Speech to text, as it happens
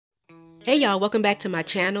Hey y'all, welcome back to my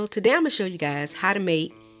channel. Today I'm going to show you guys how to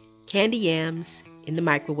make candy yams in the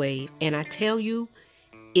microwave. And I tell you,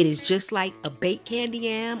 it is just like a baked candy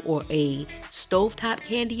yam or a stovetop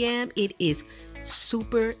candy yam. It is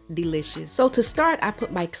super delicious. So to start, I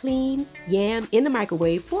put my clean yam in the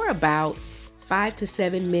microwave for about 5 to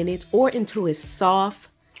 7 minutes or until it's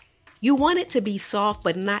soft. You want it to be soft,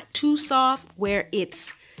 but not too soft where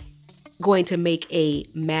it's going to make a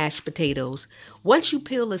mashed potatoes. Once you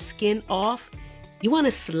peel the skin off, you want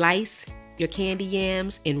to slice your candy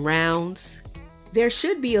yams in rounds. There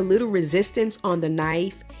should be a little resistance on the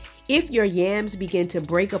knife. If your yams begin to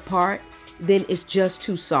break apart, then it's just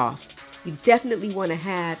too soft. You definitely want to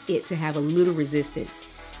have it to have a little resistance.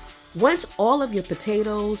 Once all of your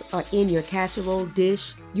potatoes are in your casserole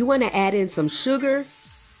dish, you want to add in some sugar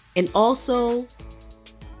and also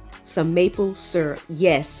some maple syrup.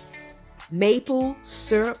 Yes, maple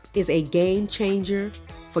syrup is a game changer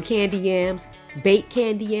for candy yams, baked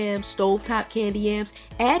candy yams, stovetop candy yams.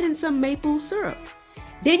 Add in some maple syrup.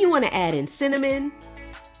 Then you want to add in cinnamon,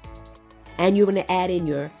 and you want to add in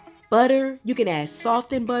your butter. You can add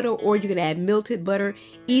softened butter or you can add melted butter.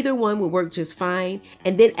 Either one will work just fine.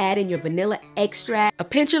 And then add in your vanilla extract, a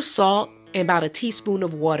pinch of salt, and about a teaspoon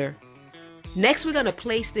of water. Next, we're going to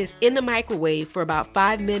place this in the microwave for about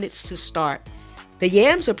 5 minutes to start. The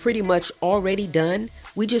yams are pretty much already done.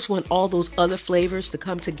 We just want all those other flavors to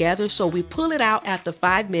come together. So we pull it out after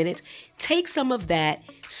 5 minutes, take some of that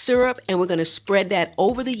syrup, and we're going to spread that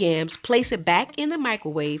over the yams, place it back in the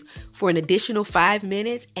microwave for an additional 5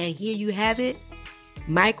 minutes. And here you have it,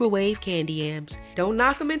 microwave candy yams. Don't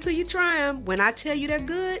knock them until you try them. When I tell you they're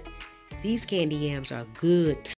good, these candy yams are good.